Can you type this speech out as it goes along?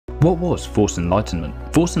What was Force Enlightenment?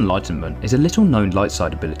 Force Enlightenment is a little known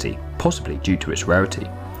lightside ability, possibly due to its rarity.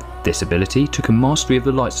 This ability took a mastery of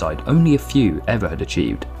the lightside only a few ever had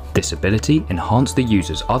achieved. This ability enhanced the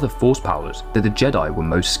user's other force powers that the Jedi were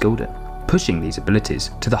most skilled in, pushing these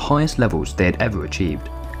abilities to the highest levels they had ever achieved.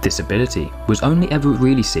 This ability was only ever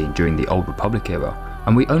really seen during the Old Republic era,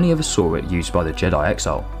 and we only ever saw it used by the Jedi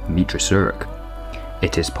Exile, Meetra Surik.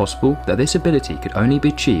 It is possible that this ability could only be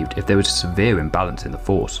achieved if there was a severe imbalance in the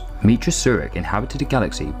Force. Meetra Surik inhabited a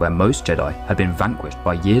galaxy where most Jedi had been vanquished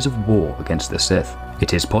by years of war against the Sith.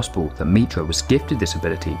 It is possible that Meetra was gifted this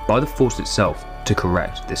ability by the Force itself to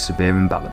correct this severe imbalance.